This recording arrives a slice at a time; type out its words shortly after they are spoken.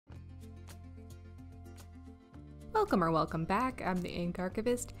Welcome or welcome back, I'm the Ink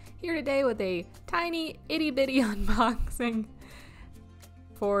Archivist, here today with a tiny itty bitty unboxing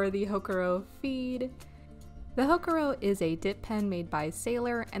for the Hocoro Feed. The Hocoro is a dip pen made by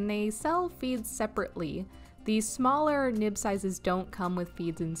Sailor, and they sell feeds separately. The smaller nib sizes don't come with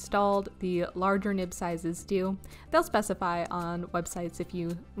feeds installed, the larger nib sizes do. They'll specify on websites if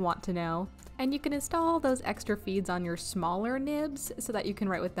you want to know. And you can install those extra feeds on your smaller nibs so that you can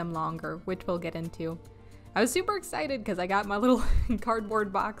write with them longer, which we'll get into. I was super excited because I got my little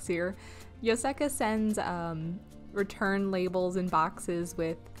cardboard box here. Yoseka sends return labels and boxes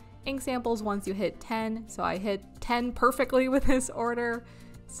with ink samples once you hit 10, so I hit 10 perfectly with this order.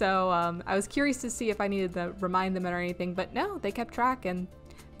 So I was curious to see if I needed to remind them or anything, but no, they kept track and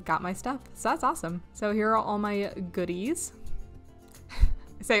got my stuff, so that's awesome. So here are all my goodies.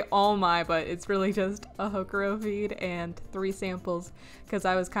 I say all my, but it's really just a Hocoro feed and 3 samples because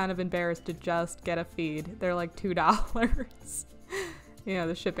I was kind of embarrassed to just get a feed. They're like $2. You know,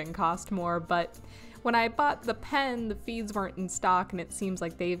 the shipping cost more, but when I bought the pen, the feeds weren't in stock, and it seems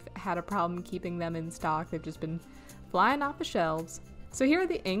like they've had a problem keeping them in stock. They've just been flying off the shelves. So here are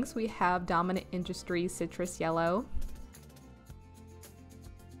the inks. We have Dominant Industry Citrus Yellow,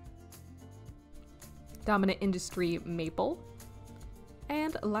 Dominant Industry Maple,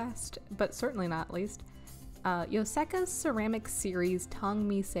 and last, but certainly not least, Yoseka's Ceramic Series Tang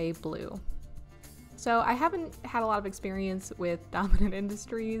Blue. So I haven't had a lot of experience with Dominant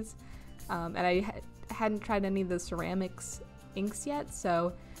Industries, and I hadn't tried any of the ceramics inks yet,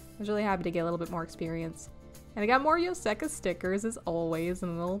 so I was really happy to get a little bit more experience. And I got more Yoseka stickers as always,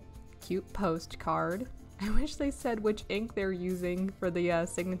 and a little cute postcard. I wish they said which ink they're using for the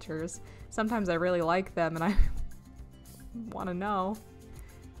signatures. Sometimes I really like them and I want to know.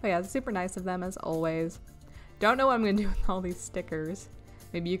 But yeah, it's super nice of them as always. Don't know what I'm going to do with all these stickers.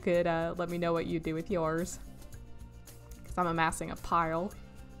 Maybe you could let me know what you do with yours, because I'm amassing a pile.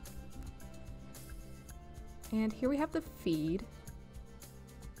 And here we have the feed.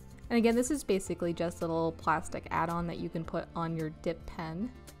 And again, this is basically just a little plastic add-on that you can put on your dip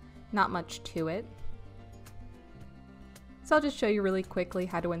pen. Not much to it. So I'll just show you really quickly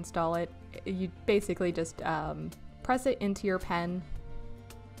how to install it. You basically just press it into your pen,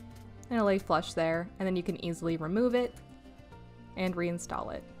 and it'll lay flush there, and then you can easily remove it and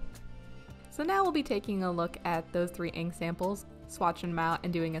reinstall it. So now we'll be taking a look at those 3 ink samples, swatching them out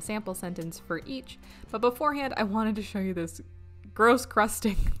and doing a sample sentence for each. But beforehand, I wanted to show you this gross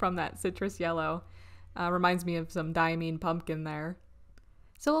crusting from that citrus yellow. Reminds me of some diamine pumpkin there.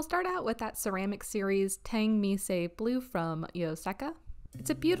 So we'll start out with that Ceramic Series Tang Blue from Yoseka. It's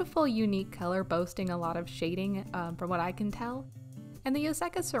a beautiful, unique color boasting a lot of shading from what I can tell. And the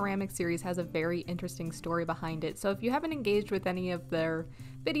Yoseka Ceramic Series has a very interesting story behind it, so if you haven't engaged with any of their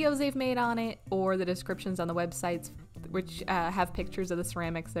videos they've made on it or the descriptions on the websites which have pictures of the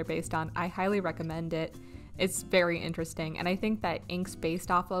ceramics they're based on, I highly recommend it. It's very interesting, and I think that inks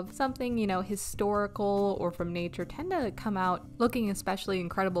based off of something, you know, historical or from nature tend to come out looking especially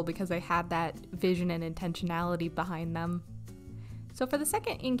incredible because they had that vision and intentionality behind them. So for the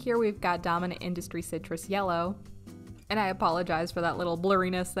second ink here, we've got Dominant Industry Citrus Yellow. And I apologize for that little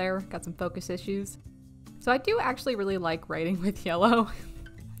blurriness there, got some focus issues. So I do actually really like writing with yellow.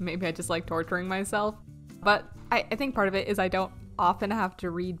 Maybe I just like torturing myself. But I think part of it is I don't often have to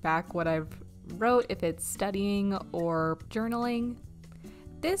read back what I've wrote if it's studying or journaling.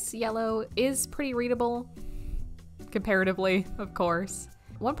 This yellow is pretty readable, comparatively, of course.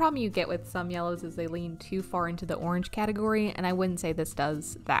 One problem you get with some yellows is they lean too far into the orange category, and I wouldn't say this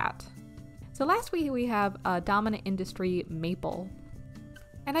does that. So last week we have Dominant Industry Maple.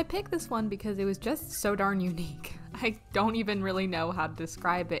 And I picked this one because it was just so darn unique. I don't even really know how to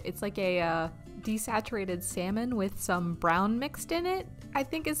describe it. It's like a desaturated salmon with some brown mixed in it, I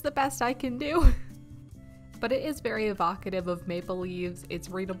think is the best I can do. But it is very evocative of maple leaves, it's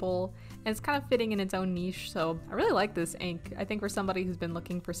readable, and it's kind of fitting in its own niche, so I really like this ink. I think for somebody who's been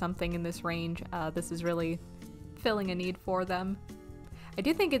looking for something in this range, this is really filling a need for them. I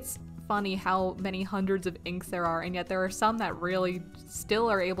do think it's funny how many hundreds of inks there are, and yet there are some that really still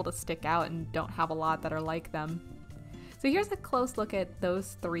are able to stick out and don't have a lot that are like them. So here's a close look at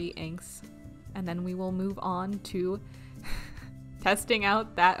those 3 inks, and then we will move on to testing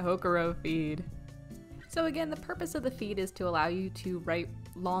out that Hocoro feed. So again, the purpose of the feed is to allow you to write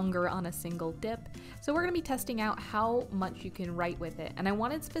longer on a single dip. So we're going to be testing out how much you can write with it, and I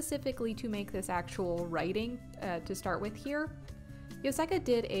wanted specifically to make this actual writing to start with here. Yoseka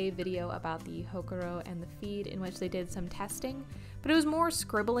did a video about the Hocoro and the feed in which they did some testing, but it was more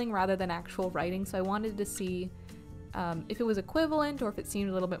scribbling rather than actual writing, so I wanted to see if it was equivalent or if it seemed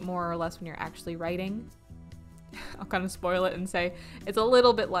a little bit more or less when you're actually writing. I'll kind of spoil it and say it's a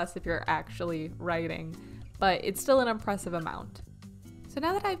little bit less if you're actually writing, but it's still an impressive amount. So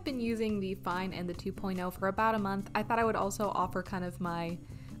now that I've been using the Fine and the 2.0 for about a month, I thought I would also offer kind of my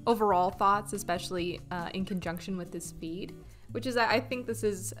overall thoughts, especially in conjunction with this feed, which is that I think this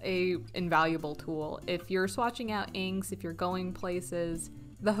is a invaluable tool. If you're swatching out inks, if you're going places,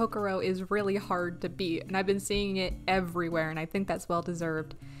 the Hocoro is really hard to beat, and I've been seeing it everywhere, and I think that's well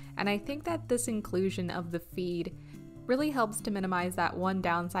deserved. And I think that this inclusion of the feed really helps to minimize that one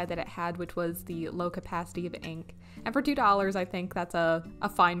downside that it had, which was the low capacity of ink. And for $2, I think that's a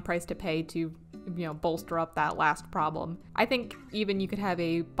fine price to pay to, you know, bolster up that last problem. I think even you could have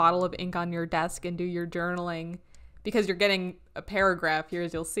a bottle of ink on your desk and do your journaling, because you're getting a paragraph here,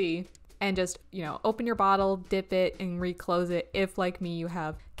 as you'll see, and just, you know, open your bottle, dip it, and reclose it if, like me, you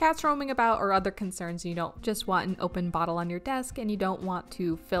have cats roaming about or other concerns. You don't just want an open bottle on your desk, and you don't want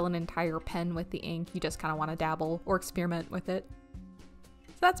to fill an entire pen with the ink. You just kind of want to dabble or experiment with it.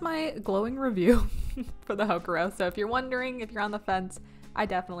 So that's my glowing review for the Hocoro. So if you're wondering, if you're on the fence, I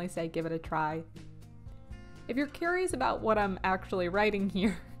definitely say give it a try. If you're curious about what I'm actually writing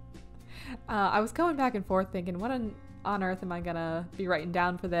here, I was going back and forth thinking, what on earth am I gonna be writing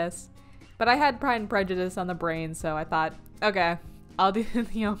down for this? But I had Pride and Prejudice on the brain, so I thought, okay, I'll do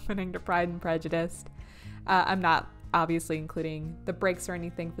the opening to Pride and Prejudice. I'm not obviously including the breaks or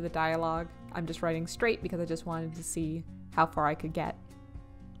anything for the dialogue. I'm just writing straight because I just wanted to see how far I could get.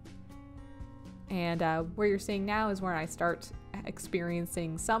 And where you're seeing now is where I start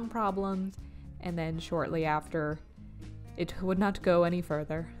experiencing some problems, and then shortly after, it would not go any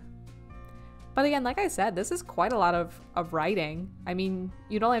further. But again, like I said, this is quite a lot of writing. I mean,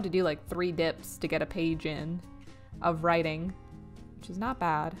 you'd only have to do like 3 dips to get a page in of writing, which is not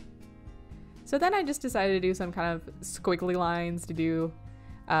bad. So then I just decided to do some kind of squiggly lines to do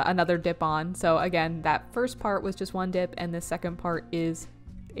another dip on. So again, that first part was just 1 dip, and the second part is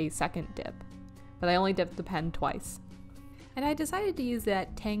a second dip. But I only dipped the pen twice. And I decided to use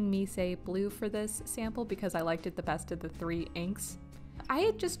that Tang Mise blue for this sample because I liked it the best of the 3 inks. I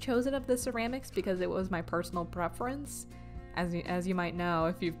had just chosen of the ceramics because it was my personal preference. As you might know,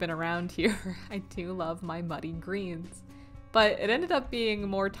 if you've been around here, I do love my muddy greens. But it ended up being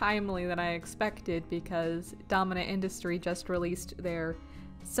more timely than I expected because Dominant Industry just released their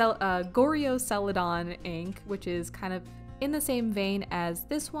Goryo Celadon ink, which is kind of in the same vein as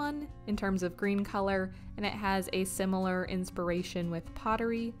this one in terms of green color, and it has a similar inspiration with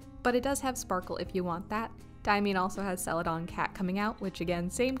pottery, but it does have sparkle if you want that. Diamine also has Celadon Cat coming out, which again,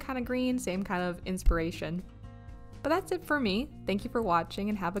 same kind of green, same kind of inspiration. But that's it for me. Thank you for watching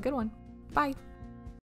and have a good one. Bye!